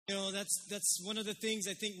That's one of the things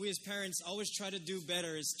I think we as parents always try to do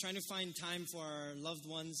better is trying to find time for our loved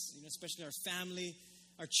ones, especially our family,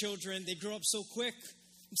 our children. They grow up so quick.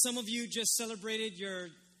 Some of you just celebrated your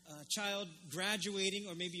child graduating,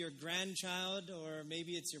 or maybe your grandchild, or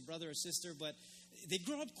maybe it's your brother or sister, but they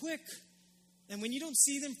grow up quick. And when you don't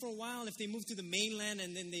see them for a while, if they move to the mainland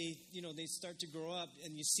and then they start to grow up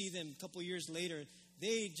and you see them a couple years later,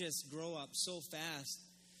 they just grow up so fast.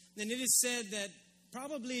 And it is said that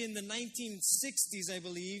probably in the 1960s, I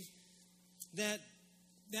believe, that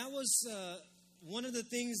was one of the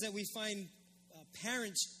things that we find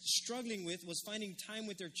parents struggling with was finding time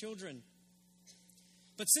with their children.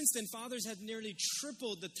 But since then, fathers have nearly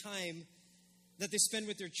tripled the time that they spend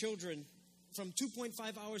with their children, from 2.5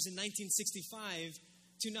 hours in 1965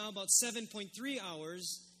 to now about 7.3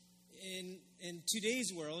 hours in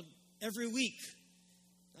today's world every week.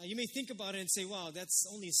 Now, you may think about it and say, wow, that's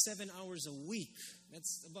only 7 hours a week.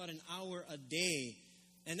 That's about an hour a day.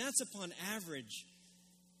 And that's upon average.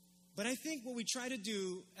 But I think what we try to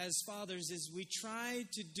do as fathers is we try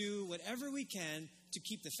to do whatever we can to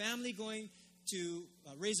keep the family going, to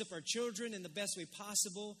raise up our children in the best way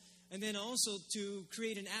possible, and then also to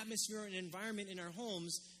create an atmosphere and environment in our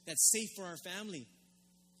homes that's safe for our family.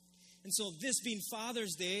 And so this being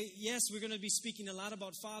Father's Day, yes, we're going to be speaking a lot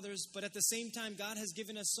about fathers, but at the same time, God has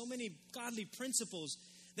given us so many godly principles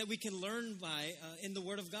that we can learn by in the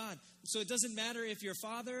Word of God. So it doesn't matter if you're a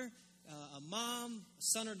father, a mom, a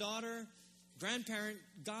son or daughter, grandparent,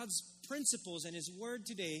 God's principles and His Word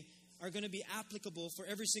today are going to be applicable for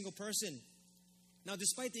every single person. Now,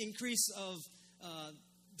 despite the increase of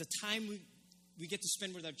the time we get to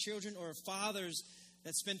spend with our children, or fathers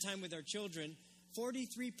that spend time with our children,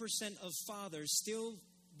 43% of fathers still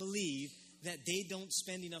believe that they don't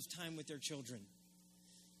spend enough time with their children.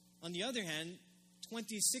 On the other hand,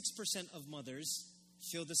 26% of mothers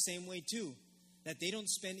feel the same way too, that they don't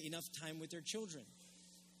spend enough time with their children.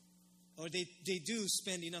 Or they do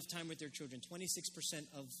spend enough time with their children. 26%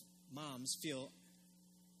 of moms feel,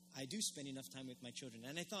 I do spend enough time with my children.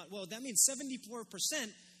 And I thought, well, that means 74%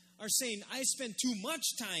 are saying, I spend too much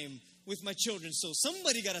time with my children, so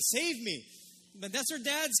somebody got to save me. But that's where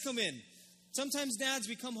dads come in. Sometimes dads,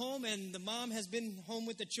 we come home and the mom has been home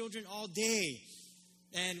with the children all day.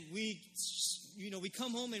 And we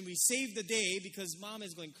come home and we save the day because mom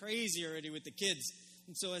is going crazy already with the kids.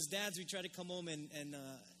 And so as dads, we try to come home and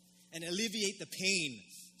alleviate the pain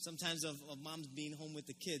sometimes of moms being home with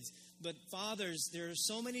the kids. But fathers, there are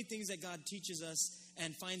so many things that God teaches us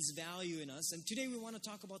and finds value in us. And today we want to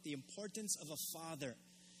talk about the importance of a father.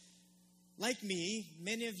 Like me,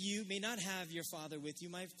 many of you may not have your father with you.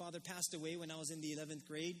 My father passed away when I was in the 11th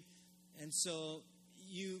grade. And so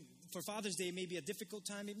for Father's Day, it may be a difficult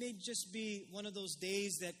time. It may just be one of those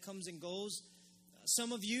days that comes and goes.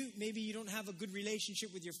 Some of you, maybe you don't have a good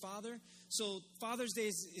relationship with your father. So Father's Day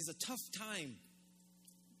is a tough time.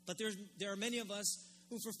 But there are many of us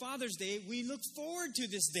who, for Father's Day, we look forward to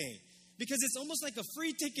this day. Because it's almost like a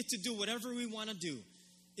free ticket to do whatever we want to do.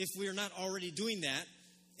 If we're not already doing that.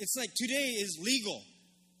 It's like today is legal.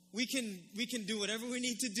 We can do whatever we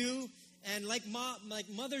need to do. And like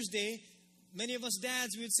Mother's Day, many of us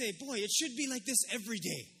dads, we would say, boy, it should be like this every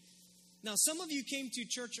day. Now, some of you came to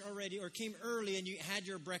church already or came early and you had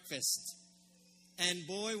your breakfast. And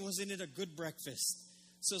boy, wasn't it a good breakfast.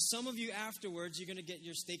 So some of you afterwards, you're going to get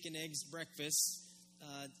your steak and eggs breakfast.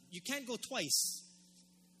 You can't go twice.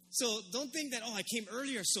 So don't think that, I came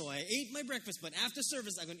earlier, so I ate my breakfast, but after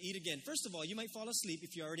service, I'm going to eat again. First of all, you might fall asleep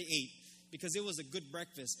if you already ate, because it was a good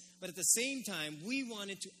breakfast. But at the same time, we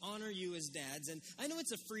wanted to honor you as dads. And I know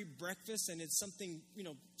it's a free breakfast, and it's something,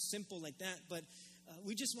 simple like that, but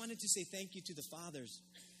we just wanted to say thank you to the fathers.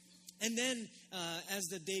 And then, as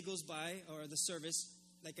the day goes by, or the service,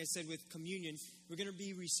 like I said, with communion, we're going to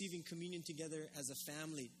be receiving communion together as a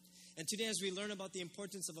family. And today, as we learn about the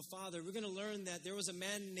importance of a father, we're going to learn that there was a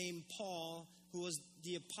man named Paul who was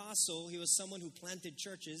the apostle. He was someone who planted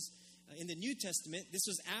churches in the New Testament. This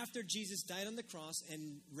was after Jesus died on the cross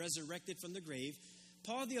and resurrected from the grave.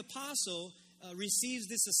 Paul the apostle receives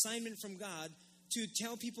this assignment from God to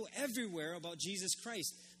tell people everywhere about Jesus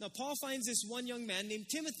Christ. Now, Paul finds this one young man named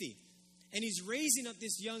Timothy. And he's raising up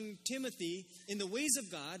this young Timothy in the ways of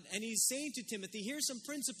God. And he's saying to Timothy, here's some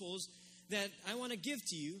principles that I want to give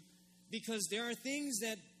to you. Because there are things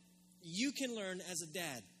that you can learn as a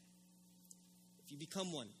dad, if you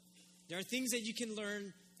become one. There are things that you can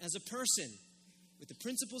learn as a person with the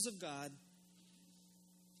principles of God.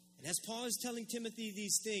 And as Paul is telling Timothy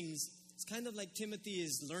these things, it's kind of like Timothy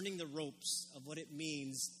is learning the ropes of what it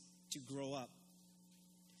means to grow up.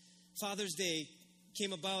 Father's Day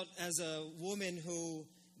came about as a woman who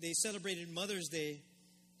they celebrated Mother's Day.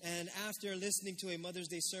 And after listening to a Mother's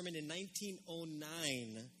Day sermon in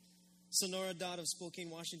 1909, Sonora Dodd of Spokane,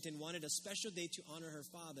 Washington wanted a special day to honor her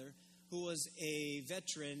father, who was a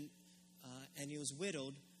veteran and he was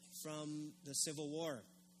widowed from the Civil War.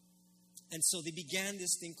 And so they began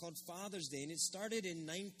this thing called Father's Day, and it started in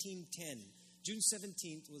 1910. June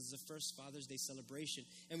 17th was the first Father's Day celebration,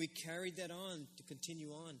 and we carried that on to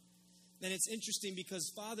continue on. And it's interesting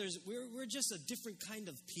because fathers, we're just a different kind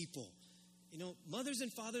of people. You know, mothers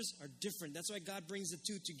and fathers are different. That's why God brings the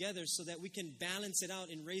two together so that we can balance it out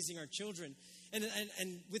in raising our children. And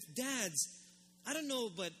with dads, I don't know,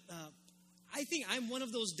 but I think I'm one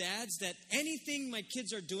of those dads that anything my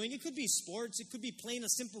kids are doing, it could be sports, it could be playing a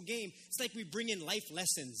simple game. It's like we bring in life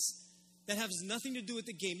lessons that has nothing to do with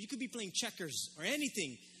the game. You could be playing checkers or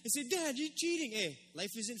anything and say, Dad, you're cheating. Hey,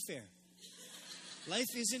 life isn't fair.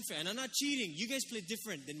 Life isn't fair. And I'm not cheating. You guys play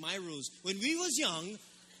different than my rules. When we was young,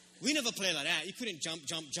 we never played like that. You couldn't jump,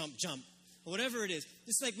 or whatever it is.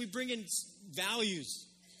 It's like we bring in values.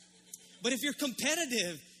 But if you're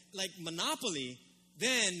competitive, like Monopoly,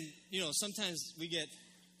 then, sometimes we get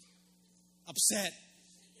upset.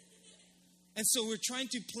 And so we're trying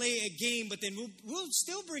to play a game, but then we'll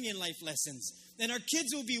still bring in life lessons. And our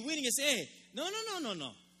kids will be winning and say, hey, no.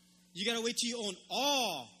 You got to wait till you own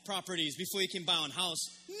all properties before you can buy a house.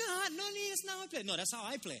 No, that's not how I play. No, that's how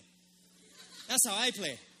I play. That's how I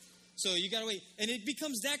play. So you got to wait. And it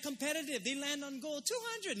becomes that competitive. They land on goal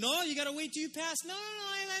 200. No, you got to wait till you pass. No,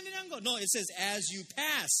 I landed on goal. No, it says as you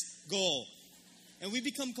pass goal. And we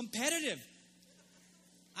become competitive.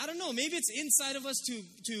 I don't know. Maybe it's inside of us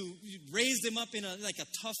to raise them up in a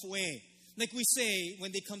tough way. Like we say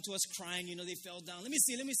when they come to us crying, they fell down. Let me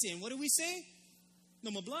see. And what do we say? No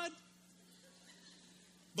more blood.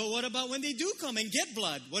 But what about when they do come and get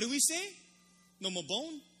blood? What do we say? No more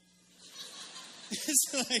bone.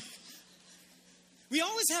 It's like, we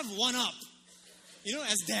always have one up,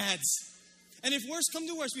 as dads. And if worse come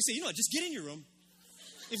to worse, we say, just get in your room.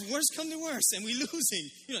 If worse come to worse and we're losing,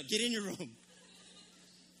 get in your room.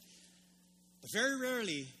 But very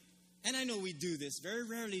rarely, and I know we do this, very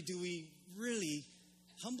rarely do we really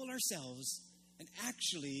humble ourselves and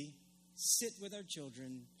actually sit with our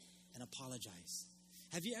children and apologize.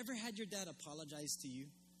 Have you ever had your dad apologize to you?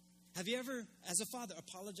 Have you ever, as a father,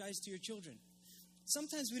 apologized to your children?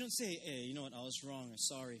 Sometimes we don't say, hey, you know what, I was wrong, or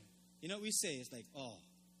sorry. You know what we say? It's like, oh,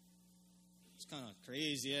 it's kind of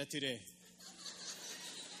crazy today.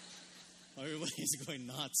 Everybody's going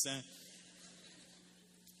nuts, eh?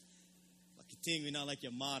 Lucky thing we're not like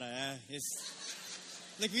your mother, eh?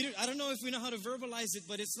 It's like I don't know if we know how to verbalize it,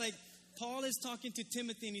 but it's like Paul is talking to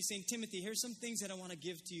Timothy and he's saying, Timothy, here's some things that I want to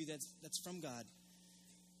give to you that's from God.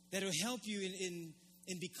 That will help you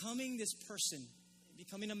in becoming this person,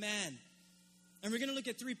 becoming a man. And we're going to look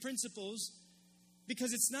at 3 principles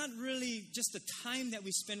because it's not really just the time that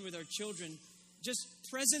we spend with our children. Just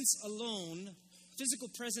presence alone, physical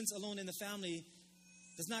presence alone in the family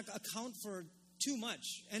does not account for too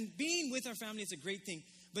much. And being with our family is a great thing,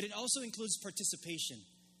 but it also includes participation.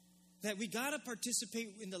 That we got to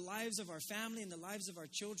participate in the lives of our family, in the lives of our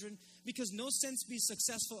children, because no sense be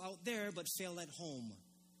successful out there but fail at home.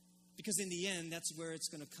 Because in the end, that's where it's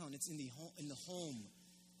going to count. It's in the home.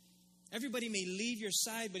 Everybody may leave your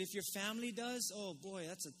side, but if your family does, oh boy,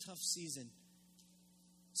 that's a tough season.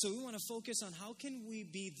 So we want to focus on how can we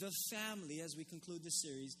be the family as we conclude this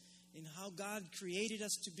series, in how God created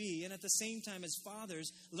us to be, and at the same time as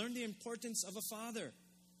fathers, learn the importance of a father.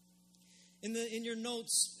 In your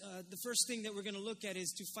notes, the first thing that we're going to look at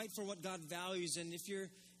is to fight for what God values. And if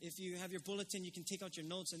you have your bulletin, you can take out your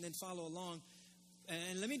notes and then follow along.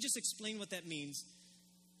 And let me just explain what that means.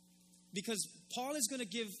 Because Paul is going to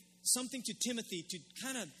give something to Timothy to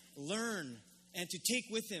kind of learn and to take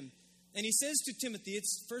with him. And he says to Timothy,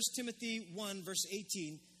 it's 1 Timothy 1, verse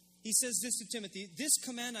 18. He says this to Timothy, this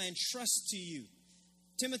command I entrust to you.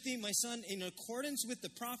 Timothy, my son, in accordance with the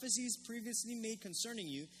prophecies previously made concerning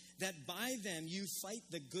you, that by them you fight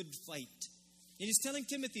the good fight. And he's telling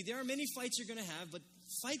Timothy, there are many fights you're going to have, but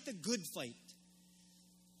fight the good fight.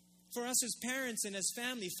 For us as parents and as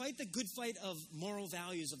family, fight the good fight of moral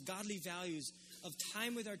values, of godly values, of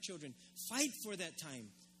time with our children. Fight for that time.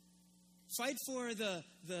 Fight for the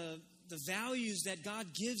values that God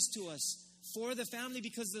gives to us for the family,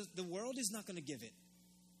 because the world is not going to give it.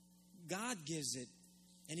 God gives it.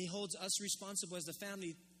 And He holds us responsible as the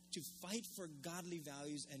family to fight for godly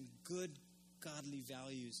values and good godly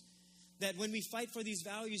values. That when we fight for these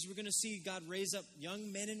values, we're going to see God raise up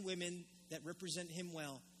young men and women that represent Him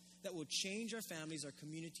well, that will change our families, our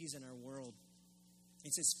communities, and our world.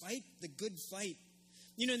 It says, fight the good fight.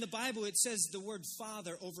 You know, in the Bible, it says the word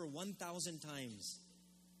father over 1,000 times.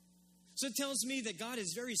 So it tells me that God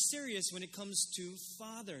is very serious when it comes to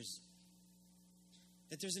fathers.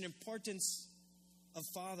 That there's an importance of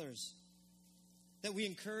fathers that we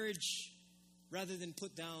encourage rather than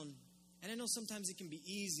put down. And I know sometimes it can be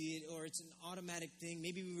easy or it's an automatic thing.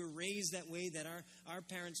 Maybe we were raised that way, that our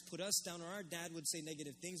parents put us down, or our dad would say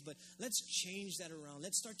negative things. But let's change that around.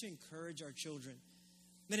 Let's start to encourage our children.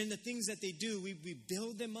 And in the things that they do, we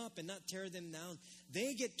build them up and not tear them down.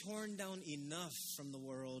 They get torn down enough from the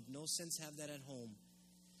world. No sense have that at home.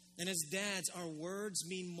 And as dads, our words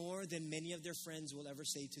mean more than many of their friends will ever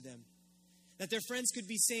say to them. That their friends could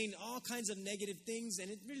be saying all kinds of negative things, and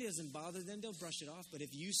it really doesn't bother them. They'll brush it off. But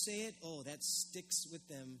if you say it, that sticks with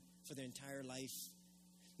them for their entire life.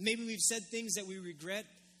 Maybe we've said things that we regret.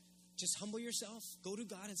 Just humble yourself. Go to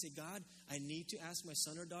God and say, God, I need to ask my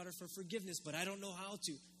son or daughter for forgiveness, but I don't know how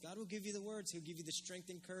to. God will give you the words. He'll give you the strength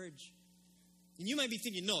and courage. And you might be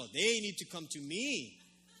thinking, no, they need to come to me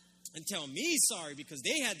and tell me sorry because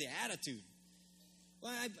they had the attitude.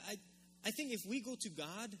 Well, I think if we go to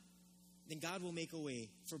God, then God will make a way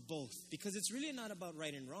for both. Because it's really not about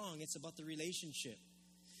right and wrong. It's about the relationship.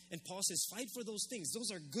 And Paul says, fight for those things.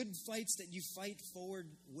 Those are good fights that you fight forward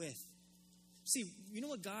with. See, you know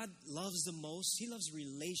what God loves the most? He loves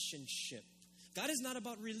relationship. God is not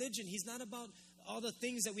about religion. He's not about all the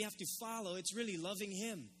things that we have to follow. It's really loving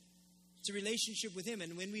Him. It's a relationship with Him.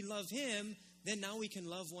 And when we love Him, then now we can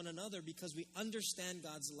love one another because we understand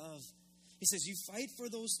God's love. He says, you fight for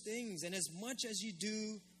those things. And as much as you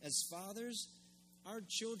do as fathers, our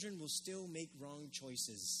children will still make wrong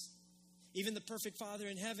choices. Even the perfect Father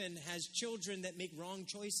in heaven has children that make wrong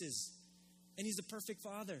choices. And He's the perfect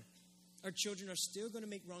Father. Our children are still going to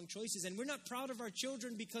make wrong choices. And we're not proud of our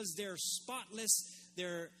children because they're spotless,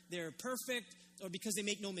 they're perfect, or because they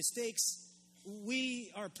make no mistakes.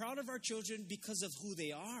 We are proud of our children because of who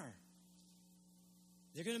they are.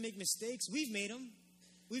 They're going to make mistakes. We've made them.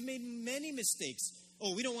 We've made many mistakes.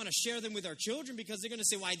 We don't want to share them with our children because they're going to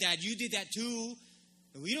say, why, Dad, you did that too.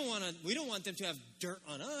 And we don't want them to have dirt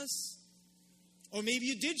on us. Or maybe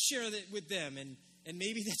you did share that with them, and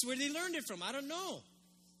maybe that's where they learned it from. I don't know.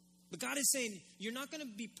 But God is saying, you're not going to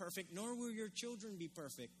be perfect, nor will your children be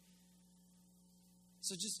perfect.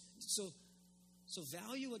 So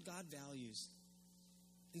value what God values.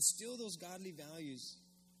 Instill those godly values.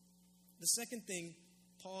 The second thing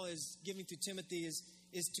Paul is giving to Timothy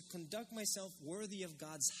is to conduct myself worthy of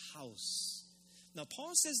God's house. Now,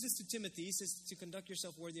 Paul says this to Timothy. He says to conduct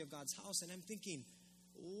yourself worthy of God's house. And I'm thinking,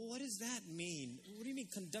 what does that mean? What do you mean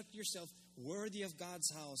conduct yourself worthy of God's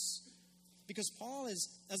house? Because Paul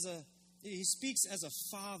he speaks as a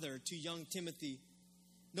father to young Timothy,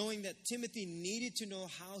 knowing that Timothy needed to know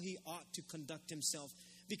how he ought to conduct himself.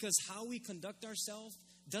 Because how we conduct ourselves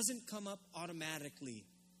doesn't come up automatically.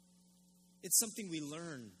 It's something we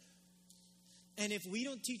learn. And if we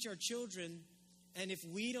don't teach our children, and if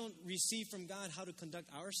we don't receive from God how to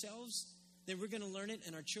conduct ourselves, then we're going to learn it,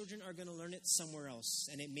 and our children are going to learn it somewhere else.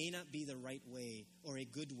 And it may not be the right way or a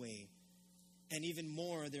good way. And even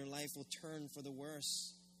more, their life will turn for the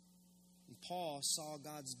worse. And Paul saw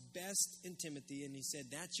God's best in Timothy, and he said,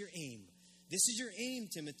 that's your aim. This is your aim,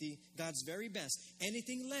 Timothy, God's very best.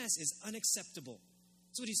 Anything less is unacceptable.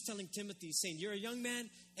 That's what he's telling Timothy. He's saying, you're a young man.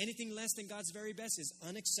 Anything less than God's very best is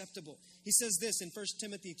unacceptable. He says this in 1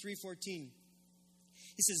 Timothy 3:14.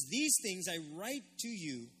 He says, these things I write to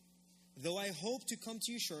you, though I hope to come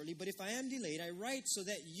to you shortly. But if I am delayed, I write so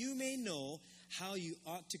that you may know how you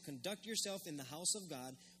ought to conduct yourself in the house of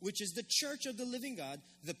God, which is the church of the living God,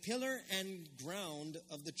 the pillar and ground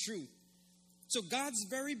of the truth. So God's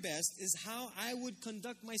very best is how I would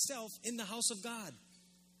conduct myself in the house of God.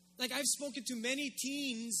 Like I've spoken to many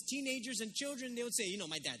teenagers and children, they would say,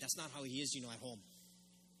 my dad, that's not how he is, at home.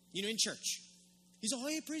 In church. He's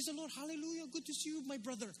like, hey, praise the Lord, hallelujah, good to see you, my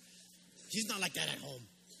brother. He's not like that at home.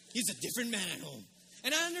 He's a different man at home.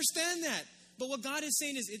 And I understand that. But what God is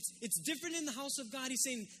saying is it's different in the house of God. He's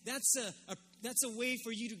saying that's a way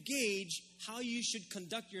for you to gauge how you should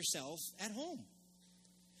conduct yourself at home.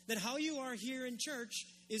 That how you are here in church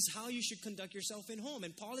is how you should conduct yourself in home.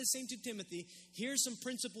 And Paul is saying to Timothy, here's some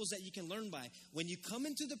principles that you can learn by. When you come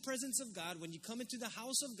into the presence of God, when you come into the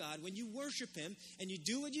house of God, when you worship Him, and you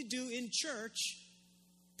do what you do in church,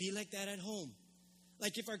 be like that at home.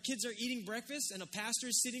 Like if our kids are eating breakfast and a pastor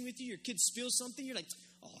is sitting with you, your kid spills something, you're like,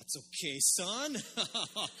 oh, it's okay, son.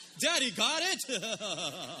 Daddy got it.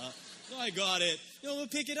 I got it. We'll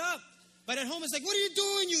pick it up. But at home, it's like, what are you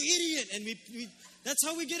doing, you idiot? And that's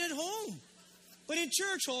how we get at home. But in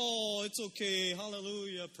church, oh, it's okay.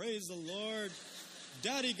 Hallelujah. Praise the Lord.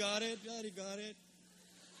 Daddy got it. Daddy got it.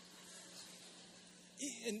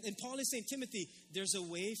 and Paul is saying, Timothy, there's a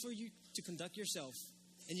way for you to conduct yourself.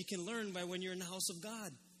 And you can learn by when you're in the house of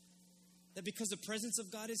God. That because the presence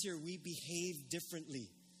of God is here, we behave differently.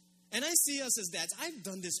 And I see us as dads. I've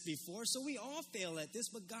done this before, so we all fail at this,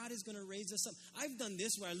 but God is going to raise us up. I've done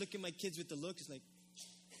this where I look at my kids with the look. It's like,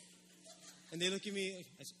 and they look at me.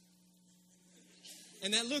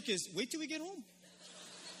 And that look is, wait till we get home.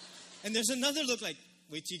 And there's another look like,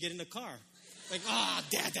 wait till you get in the car. Like,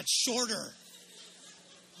 Dad, that's shorter.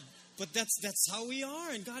 But that's how we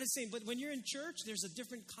are. And God is saying, but when you're in church, there's a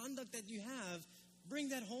different conduct that you have. Bring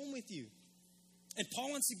that home with you. And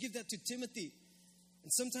Paul wants to give that to Timothy.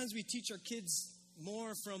 And sometimes we teach our kids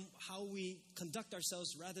more from how we conduct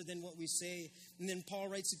ourselves rather than what we say. And then Paul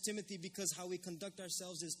writes to Timothy, because how we conduct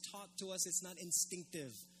ourselves is taught to us. It's not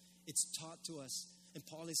instinctive. It's taught to us. And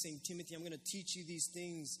Paul is saying, Timothy, I'm going to teach you these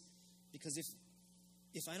things, because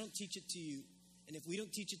if I don't teach it to you, and if we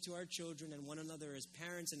don't teach it to our children and one another as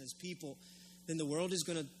parents and as people, then the world is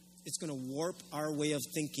going to warp our way of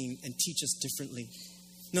thinking and teach us differently.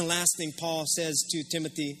 And the last thing Paul says to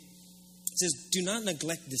Timothy, he says, do not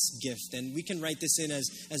neglect this gift. And we can write this in as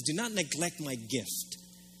do not neglect my gift.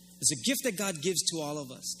 It's a gift that God gives to all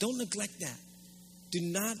of us. Don't neglect that. Do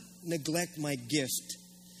not neglect my gift.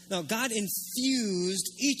 Now, God infused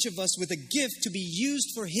each of us with a gift to be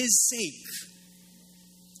used for His sake.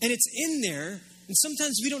 And it's in there. And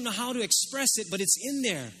sometimes we don't know how to express it, but it's in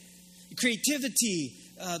there. Creativity,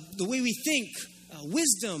 the way we think,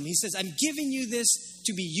 wisdom. He says, I'm giving you this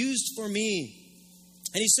to be used for me.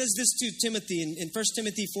 And he says this to Timothy in 1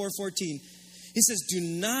 Timothy 4:14. He says, do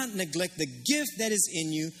not neglect the gift that is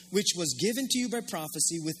in you, which was given to you by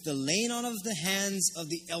prophecy with the laying on of the hands of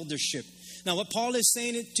the eldership. Now, what Paul is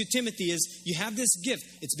saying to Timothy is, you have this gift.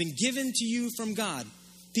 It's been given to you from God.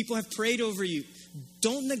 People have prayed over you.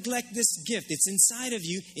 Don't neglect this gift. It's inside of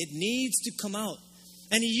you. It needs to come out.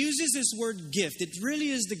 And he uses this word gift. It really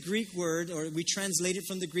is the Greek word, or we translate it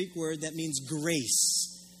from the Greek word that means grace.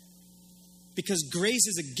 Because grace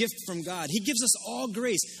is a gift from God. He gives us all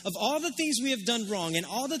grace. Of all the things we have done wrong and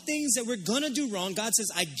all the things that we're going to do wrong, God says,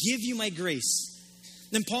 I give you my grace.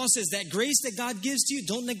 Then Paul says that grace that God gives to you,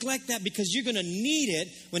 don't neglect that, because you're going to need it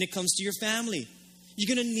when it comes to your family.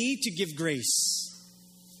 You're going to need to give grace.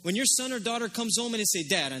 When your son or daughter comes home and they say,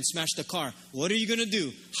 Dad, I smashed the car. What are you going to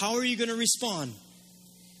do? How are you going to respond?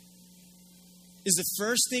 Is the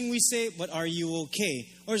first thing we say, but are you okay?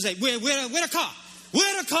 Or is it like, where the car?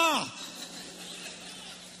 Where the car?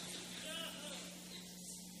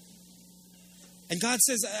 And God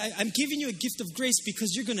says, I'm giving you a gift of grace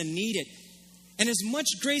because you're going to need it. And as much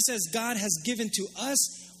grace as God has given to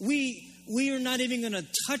us, we are not even going to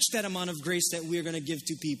touch that amount of grace that we're going to give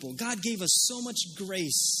to people. God gave us so much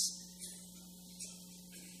grace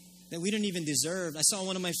that we don't even deserve. I saw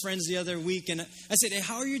one of my friends the other week, and I said, hey,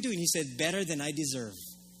 how are you doing? He said, better than I deserve.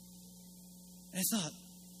 And I thought,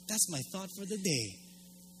 that's my thought for the day.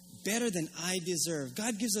 Better than I deserve.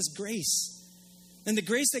 God gives us grace. And the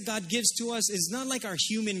grace that God gives to us is not like our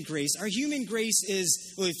human grace. Our human grace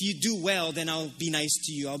is, well, if you do well, then I'll be nice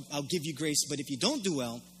to you. I'll give you grace. But if you don't do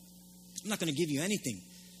well, I'm not going to give you anything.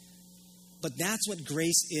 But that's what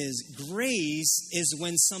grace is. Grace is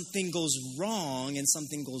when something goes wrong and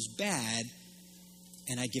something goes bad,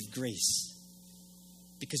 and I give grace.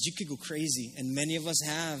 Because you could go crazy, and many of us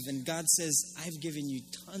have. And God says, I've given you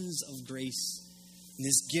tons of grace. And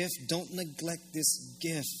this gift, don't neglect this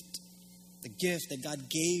gift. The gift that God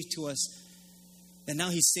gave to us, that now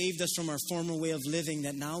He saved us from our former way of living,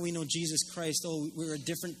 that now we know Jesus Christ. Oh, we're a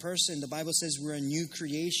different person. The Bible says we're a new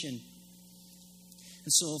creation.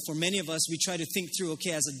 And so for many of us, we try to think through,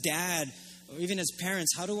 okay, as a dad, or even as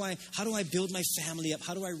parents, how do I build my family up?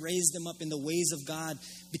 How do I raise them up in the ways of God?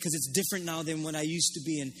 Because it's different now than when I used to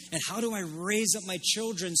be. And how do I raise up my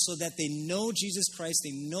children so that they know Jesus Christ,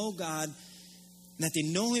 they know God, and that they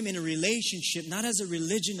know Him in a relationship, not as a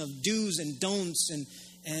religion of do's and don'ts,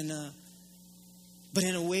 but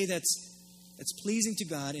in a way that's pleasing to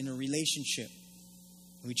God in a relationship.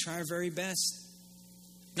 We try our very best.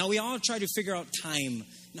 Now, we all try to figure out time,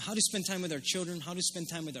 how to spend time with our children, how to spend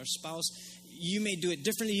time with our spouse. You may do it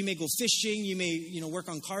differently. You may go fishing. You may, work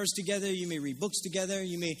on cars together. You may read books together.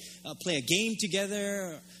 You may play a game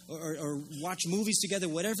together or watch movies together,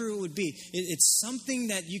 whatever it would be. It's something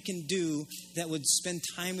that you can do that would spend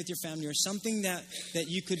time with your family, or something that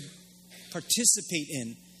you could participate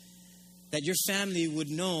in, that your family would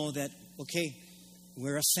know that, okay,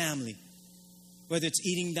 we're a family. Whether it's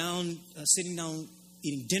sitting down,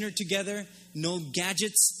 eating dinner together, no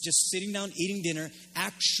gadgets, just sitting down, eating dinner,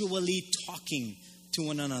 actually talking to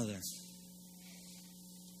one another.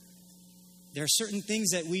 There are certain things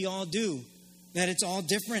that we all do that it's all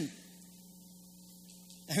different.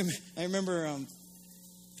 I remember,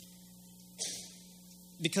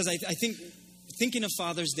 because I think, thinking of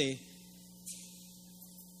Father's Day,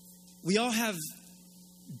 we all have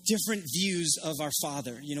different views of our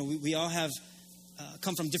father. You know, we all have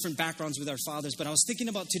come from different backgrounds with our fathers. But I was thinking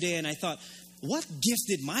about today, and I thought, what gift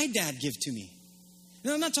did my dad give to me?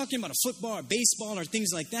 Now, I'm not talking about a football or baseball or things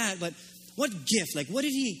like that, but what gift? Like, what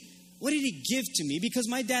did he give to me? Because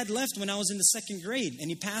my dad left when I was in the 2nd grade, and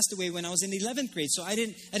he passed away when I was in the 11th grade. So I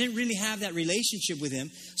didn't really have that relationship with him.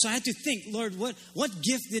 So I had to think, Lord, what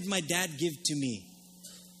gift did my dad give to me?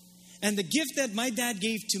 And the gift that my dad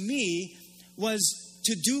gave to me was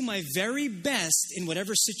to do my very best in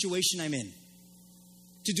whatever situation I'm in.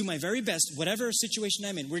 To do my very best, whatever situation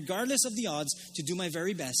I'm in, regardless of the odds, to do my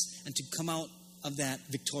very best and to come out of that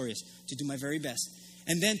victorious, to do my very best.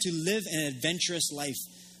 And then to live an adventurous life.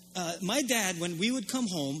 My dad, when we would come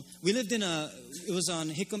home, we lived it was on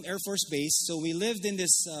Hickam Air Force Base. So we lived in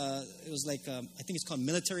this, it was like, I think it's called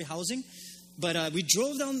military housing. But we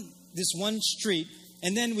drove down this one street,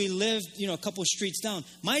 and then we lived, a couple streets down.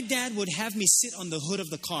 My dad would have me sit on the hood of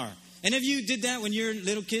the car. Any of you did that when you're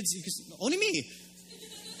little kids? Only me.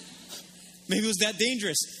 Maybe it was that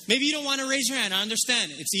dangerous. Maybe you don't want to raise your hand. I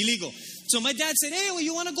understand. It's illegal. So my dad said, hey, well,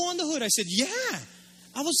 you want to go on the hood? I said, yeah.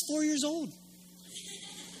 I was 4 years old.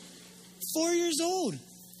 4 years old.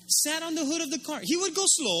 Sat on the hood of the car. He would go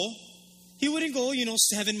slow. He wouldn't go,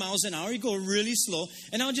 7 miles an hour. He'd go really slow.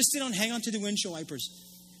 And I would just hang on to the windshield wipers.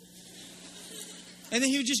 And then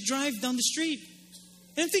he would just drive down the street.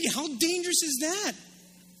 And I'm thinking, how dangerous is that?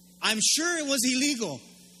 I'm sure it was illegal.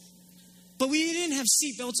 But we didn't have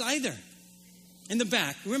seatbelts either. In the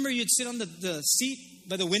back. Remember, you'd sit on the seat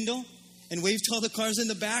by the window and wave to all the cars in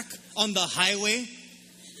the back on the highway?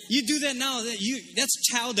 You do that now, that's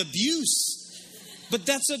child abuse. But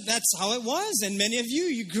that's how it was. And many of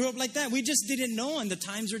you grew up like that. We just didn't know, and the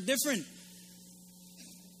times were different.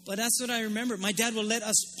 But that's what I remember. My dad would let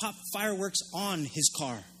us pop fireworks on his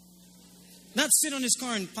car. Not sit on his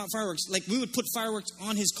car and pop fireworks. Like, we would put fireworks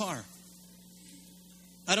on his car.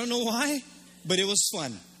 I don't know why, but it was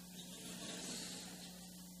fun.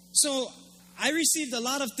 So I received a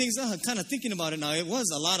lot of things. Kind of thinking about it now, it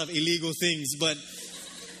was a lot of illegal things. But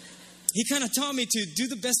he kind of taught me to do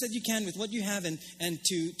the best that you can with what you have and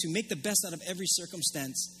to make the best out of every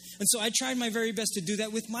circumstance. And so I tried my very best to do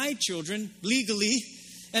that with my children legally.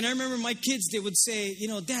 And I remember my kids, they would say,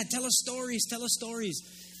 Dad, tell us stories.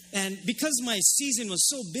 And because my season was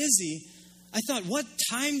so busy, I thought, what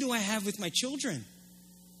time do I have with my children?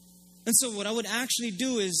 And so what I would actually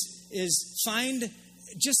do is find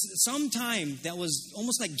just some time that was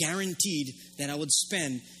almost like guaranteed that I would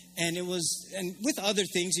spend. And with other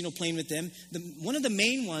things, playing with them. One of the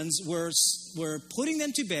main ones were putting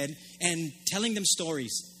them to bed and telling them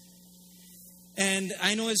stories. And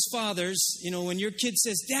I know as fathers, when your kid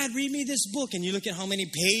says, Dad, read me this book. And you look at how many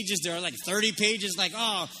pages, there are like 30 pages, like,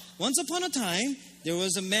 once upon a time, there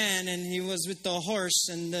was a man and he was with the horse,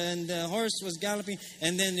 and then the horse was galloping,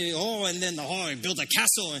 and then the horse built a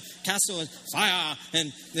castle, and castle was fire,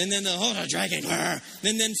 and then the dragon, and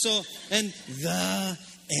the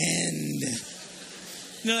end.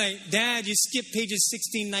 Like, Dad, you skip pages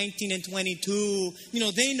 16, 19, and 22.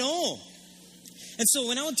 They know. And so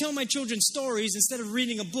when I would tell my children stories, instead of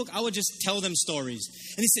reading a book, I would just tell them stories.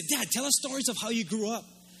 And they said, Dad, tell us stories of how you grew up.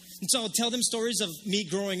 And so I would tell them stories of me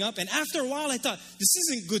growing up. And after a while, I thought, this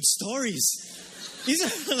isn't good stories. These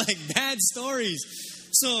are like bad stories.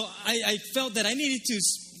 So I felt that I needed to,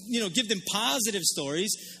 give them positive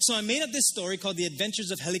stories. So I made up this story called The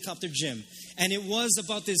Adventures of Helicopter Jim. And it was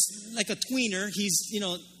about this, like a tweener. He's,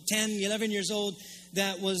 10, 11 years old,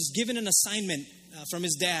 that was given an assignment from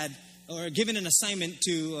his dad, or given an assignment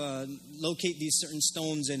to locate these certain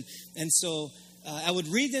stones. And so I would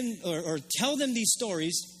read them or tell them these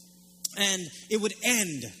stories, and it would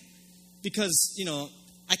end because,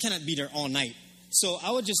 I cannot be there all night. So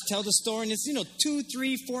I would just tell the story, and it's, 2,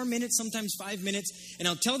 3, 4 minutes, sometimes 5 minutes. And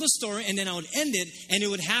I'll tell the story, and then I would end it, and it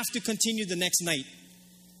would have to continue the next night.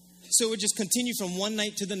 So it would just continue from one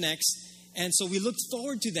night to the next. And so we looked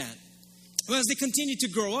forward to that. Well, as they continued to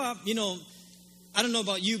grow up, I don't know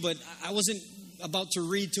about you, but I wasn't about to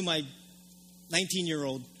read to my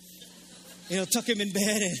 19-year-old. Tuck him in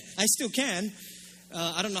bed, and I still can.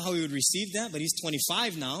 I don't know how he would receive that, but he's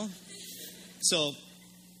 25 now. So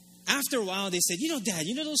after a while, they said, Dad,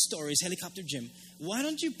 those stories, Helicopter Jim, why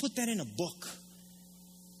don't you put that in a book?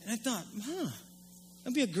 And I thought,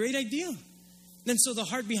 that'd be a great idea. And so the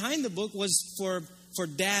heart behind the book was for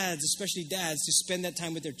dads, especially dads, to spend that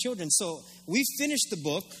time with their children. So we finished the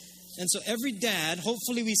book. And so every dad,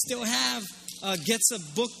 hopefully we still have gets a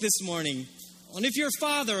book this morning. Only if you're a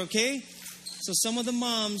father, okay? So some of the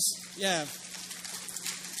moms, yeah.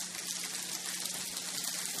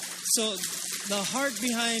 So the heart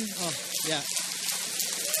behind, oh, yeah.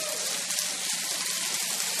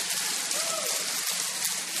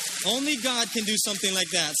 Only God can do something like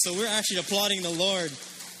that. So we're actually applauding the Lord.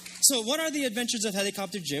 So what are the adventures of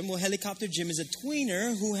Helicopter Jim? Well, Helicopter Jim is a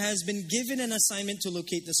tweener who has been given an assignment to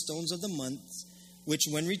locate the stones of the month, which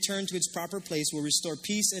when returned to its proper place will restore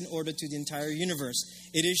peace and order to the entire universe.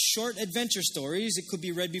 It is short adventure stories. It could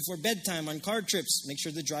be read before bedtime on car trips. Make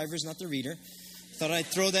sure the driver is not the reader. Thought I'd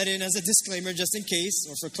throw that in as a disclaimer just in case,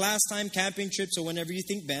 or for class time, camping trips, or whenever you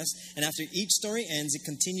think best. And after each story ends, it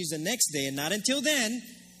continues the next day, and not until then.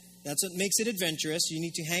 That's what makes it adventurous. You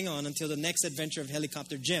need to hang on until the next adventure of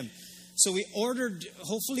Helicopter Jim. So we ordered,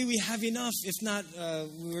 hopefully we have enough. If not,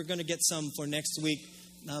 we're going to get some for next week.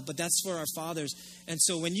 But that's for our fathers. And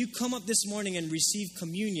so when you come up this morning and receive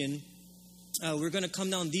communion, we're going to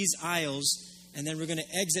come down these aisles, and then we're going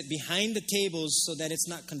to exit behind the tables so that it's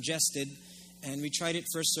not congested. And we tried it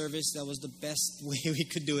first service. That was the best way we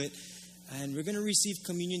could do it. And we're going to receive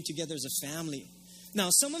communion together as a family. Now,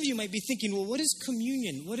 some of you might be thinking, well, what is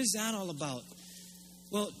communion? What is that all about?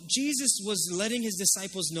 Well, Jesus was letting his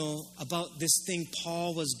disciples know about this thing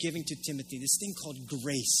Paul was giving to Timothy, this thing called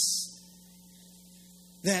grace.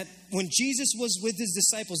 That when Jesus was with his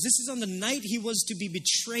disciples, this is on the night he was to be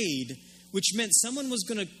betrayed, which meant someone was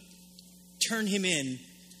going to turn him in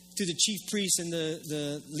to the chief priests and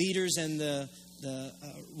the leaders and the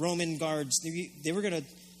Roman guards. They were going to,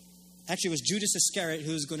 actually it was Judas Iscariot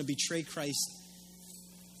who was going to betray Christ.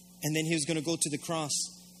 And then he was going to go to the cross.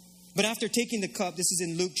 But after taking the cup, this is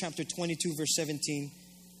in Luke chapter 22, verse 17.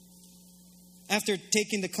 After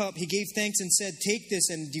taking the cup, he gave thanks and said, "Take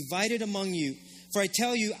this and divide it among you. For I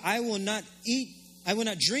tell you, I will not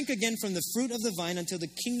drink again from the fruit of the vine until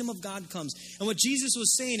the kingdom of God comes." And what Jesus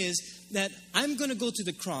was saying is that I'm going to go to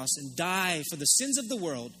the cross and die for the sins of the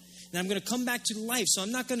world. And I'm going to come back to life. So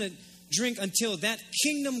I'm not going to drink until that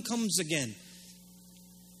kingdom comes again.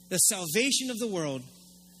 The salvation of the world.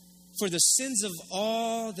 For the sins of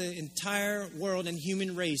all the entire world and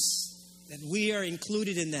human race, that we are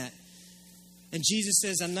included in that. And Jesus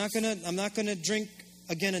says, I'm not gonna drink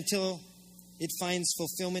again until it finds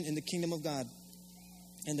fulfillment in the kingdom of God.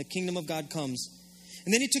 And the kingdom of God comes.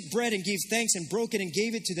 And then he took bread and gave thanks and broke it and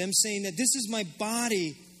gave it to them, saying that this is my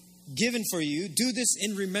body given for you. Do this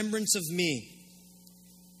in remembrance of me.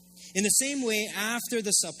 In the same way, after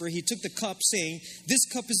the supper, he took the cup, saying, "This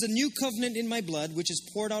cup is the new covenant in my blood, which is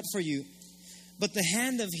poured out for you. But the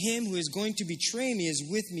hand of him who is going to betray me is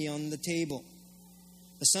with me on the table.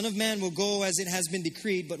 The Son of Man will go as it has been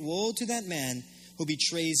decreed, but woe to that man who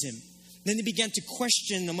betrays him." Then they began to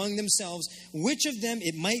question among themselves which of them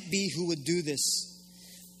it might be who would do this.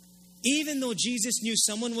 Even though Jesus knew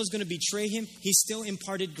someone was going to betray him, he still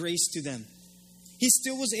imparted grace to them. He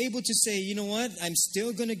still was able to say, you know what? I'm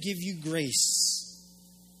still going to give you grace.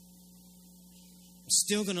 I'm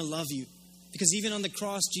still going to love you. Because even on the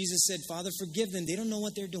cross, Jesus said, "Father, forgive them. They don't know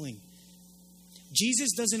what they're doing."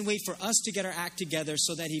 Jesus doesn't wait for us to get our act together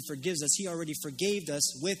so that he forgives us. He already forgave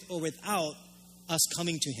us with or without us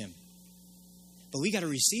coming to him. But we got to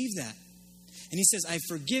receive that. And he says, "I've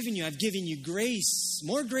forgiven you. I've given you grace.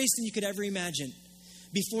 More grace than you could ever imagine."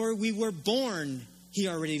 Before we were born, he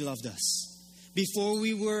already loved us. Before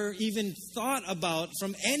we were even thought about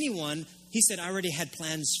from anyone, he said, "I already had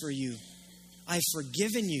plans for you. I've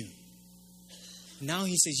forgiven you." Now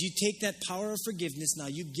he says, you take that power of forgiveness, now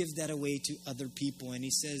you give that away to other people. And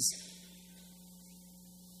he says,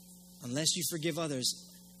 unless you forgive others,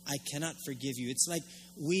 I cannot forgive you. It's like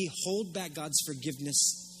we hold back God's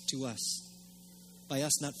forgiveness to us by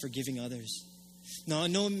us not forgiving others. Now, I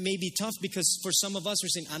know it may be tough because for some of us, we're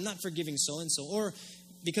saying, I'm not forgiving so-and-so. Or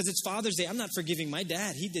because it's Father's Day, I'm not forgiving my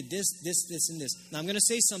dad. He did this, and this. Now, I'm going to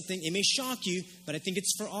say something. It may shock you, but I think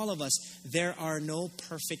it's for all of us. There are no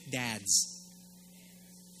perfect dads.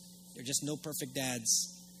 There are just no perfect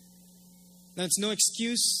dads. Now, it's no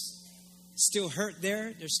excuse. Still hurt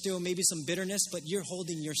there. There's still maybe some bitterness, but you're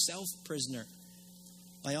holding yourself prisoner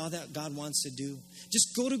by all that God wants to do.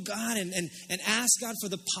 Just go to God and ask God for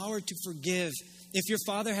the power to forgive. If your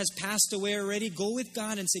father has passed away already, go with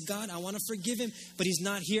God and say, God, I want to forgive him, but he's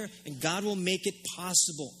not here, and God will make it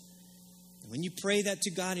possible. And when you pray that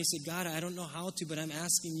to God, you say, God, I don't know how to, but I'm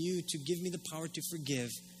asking you to give me the power to forgive,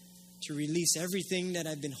 to release everything that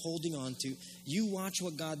I've been holding on to. You watch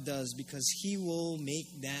what God does, because he will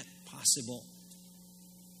make that possible.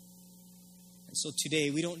 And so today,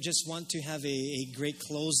 we don't just want to have a great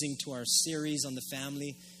closing to our series on the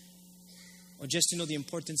family, or just to know the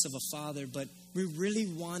importance of a father, but we really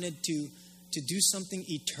wanted to do something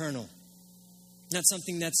eternal. Not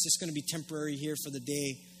something that's just going to be temporary here for the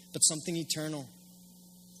day, but something eternal.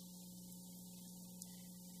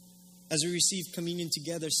 As we receive communion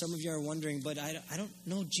together, some of you are wondering, but I don't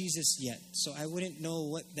know Jesus yet, so I wouldn't know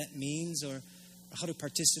what that means or how to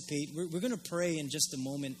participate. We're going to pray in just a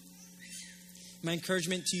moment. My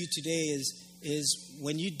encouragement to you today is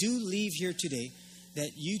when you do leave here today,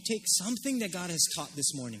 that you take something that God has taught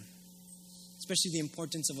this morning, especially the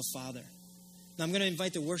importance of a father. Now I'm going to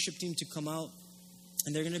invite the worship team to come out,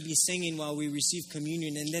 and they're going to be singing while we receive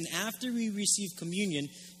communion. And then after we receive communion,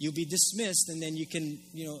 you'll be dismissed, and then you can,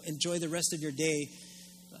 enjoy the rest of your day.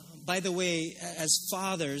 By the way, as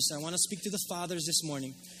fathers, I want to speak to the fathers this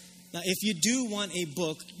morning. Now, if you do want a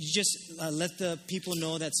book, you just let the people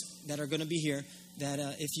know that are going to be here that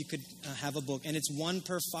if you could have a book. And it's one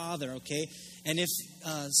per father, okay? And if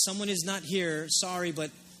someone is not here, sorry, but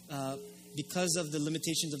because of the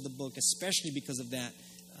limitations of the book, especially because of that,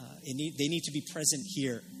 they need to be present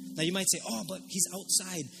here. Now, you might say, oh, but he's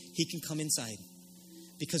outside. He can come inside.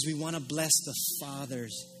 Because we want to bless the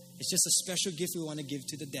fathers. It's just a special gift we want to give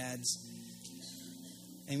to the dads.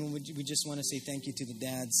 And we just want to say thank you to the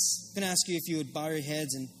dads. I'm going to ask you if you would bow your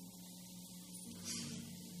heads, and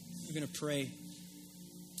we're going to pray.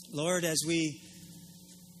 Lord, as we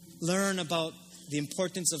learn about the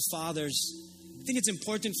importance of fathers, I think it's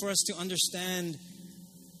important for us to understand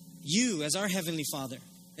you as our Heavenly Father.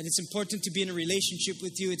 And it's important to be in a relationship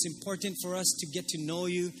with you. It's important for us to get to know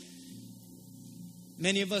you.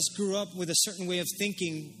 Many of us grew up with a certain way of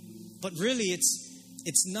thinking, but really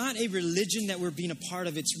it's not a religion that we're being a part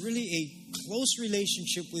of. It's really a close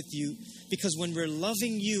relationship with you, because when we're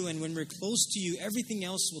loving you and when we're close to you, everything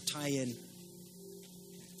else will tie in.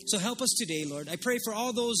 So help us today, Lord. I pray for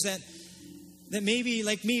all those that maybe,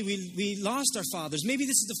 like me, we lost our fathers. Maybe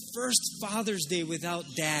this is the first Father's Day without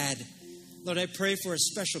Dad. Lord, I pray for a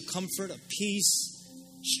special comfort, a peace,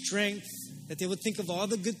 strength, that they would think of all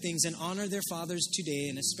the good things and honor their fathers today,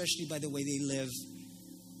 and especially by the way they live.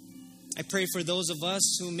 I pray for those of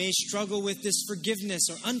us who may struggle with this forgiveness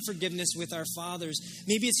or unforgiveness with our fathers.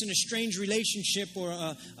 Maybe it's in a strange relationship,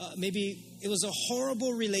 or maybe it was a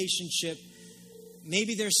horrible relationship.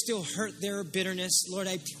 Maybe there's still hurt there or bitterness. Lord,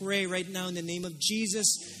 I pray right now in the name of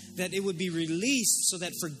Jesus that it would be released so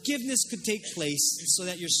that forgiveness could take place, so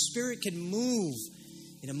that your Spirit can move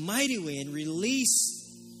in a mighty way and release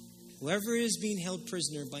whoever is being held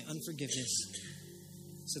prisoner by unforgiveness,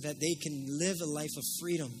 so that they can live a life of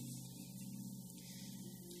freedom.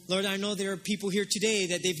 Lord, I know there are people here today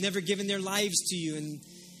that they've never given their lives to you, and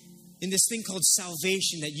in this thing called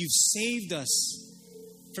salvation, that you've saved us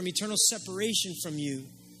from eternal separation from you,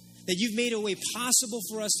 that you've made a way possible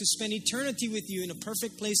for us to spend eternity with you in a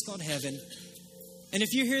perfect place called heaven. And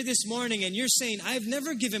if you're here this morning and you're saying, I've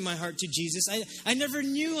never given my heart to Jesus, I never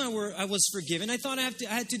knew I was forgiven. I thought I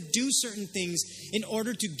had to do certain things in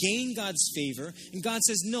order to gain God's favor. And God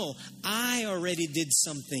says, no, I already did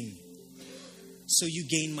something, so you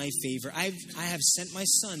gain my favor. I have sent my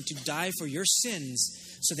Son to die for your sins,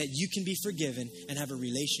 so that you can be forgiven and have a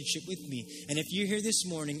relationship with me. And if you're here this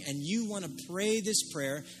morning and you want to pray this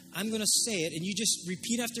prayer, I'm going to say it, and you just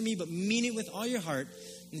repeat after me, but mean it with all your heart.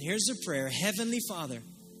 And here's the prayer. Heavenly Father,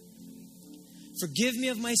 forgive me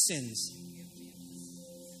of my sins.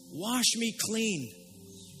 Wash me clean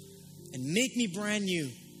and make me brand new.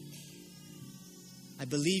 I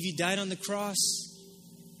believe you died on the cross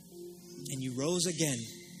and you rose again.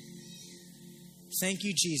 Thank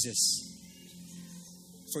you, Jesus,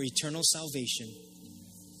 for eternal salvation.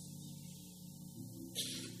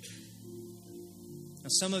 Now,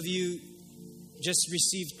 some of you just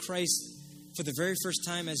received Christ for the very first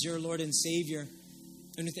time as your Lord and Savior.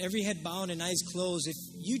 And with every head bowed and eyes closed, if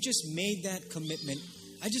you just made that commitment,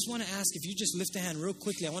 I just want to ask if you just lift a hand real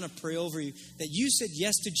quickly. I want to pray over you that you said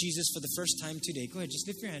yes to Jesus for the first time today. Go ahead, just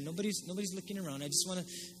lift your hand. Nobody's looking around. I just want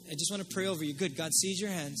to pray over you. Good. God sees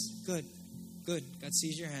your hands. Good. God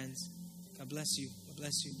sees your hands. God bless you. God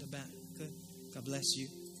bless you. The back. Good. God bless you.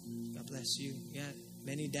 God bless you. Yeah.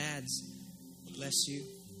 Many dads. Bless you.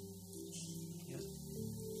 Yeah.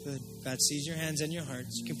 Good. God sees your hands and your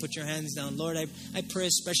hearts. You can put your hands down. Lord, I pray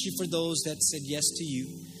especially for those that said yes to you,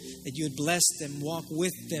 that you would bless them, walk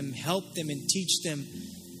with them, help them, and teach them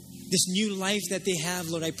this new life that they have.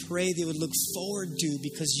 Lord, I pray they would look forward to,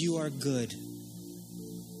 because you are good.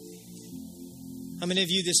 How many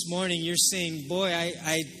of you this morning, you're saying, boy,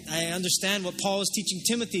 I understand what Paul is teaching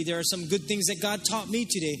Timothy. There are some good things that God taught me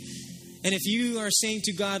today. And if you are saying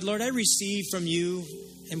to God, Lord, I receive from you,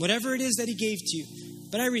 and whatever it is that he gave to you,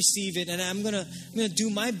 but I receive it, and I'm gonna do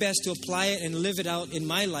my best to apply it and live it out in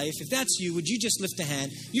my life. If that's you, would you just lift a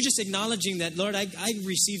hand? You're just acknowledging that, Lord, I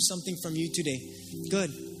received something from you today.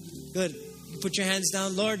 Good. You put your hands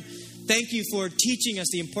down. Lord, thank you for teaching us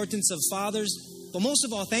the importance of fathers, but most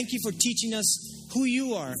of all, thank you for teaching us who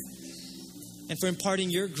you are and for imparting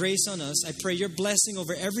your grace on us. I pray your blessing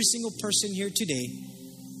over every single person here today.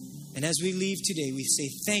 And as we leave today, we say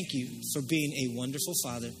thank you for being a wonderful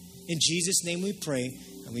Father. In Jesus' name we pray,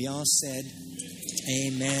 and we all said,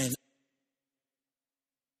 amen.